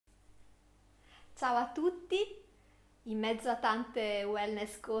Ciao a tutti, in mezzo a tante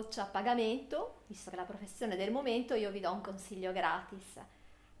wellness coach a pagamento, visto che è la professione del momento, io vi do un consiglio gratis.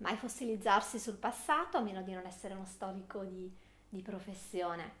 Mai fossilizzarsi sul passato a meno di non essere uno storico di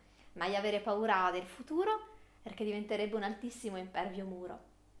professione. Mai avere paura del futuro perché diventerebbe un altissimo impervio muro.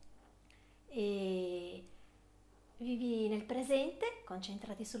 E vivi nel presente,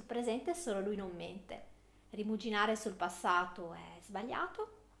 concentrati sul presente, solo lui non mente. Rimuginare sul passato è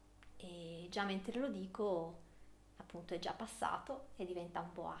sbagliato e già mentre lo dico, appunto, è già passato e diventa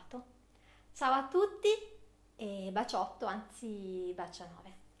un boato. Ciao a tutti e baciotto, anzi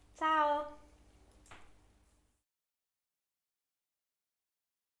bacianove. Ciao!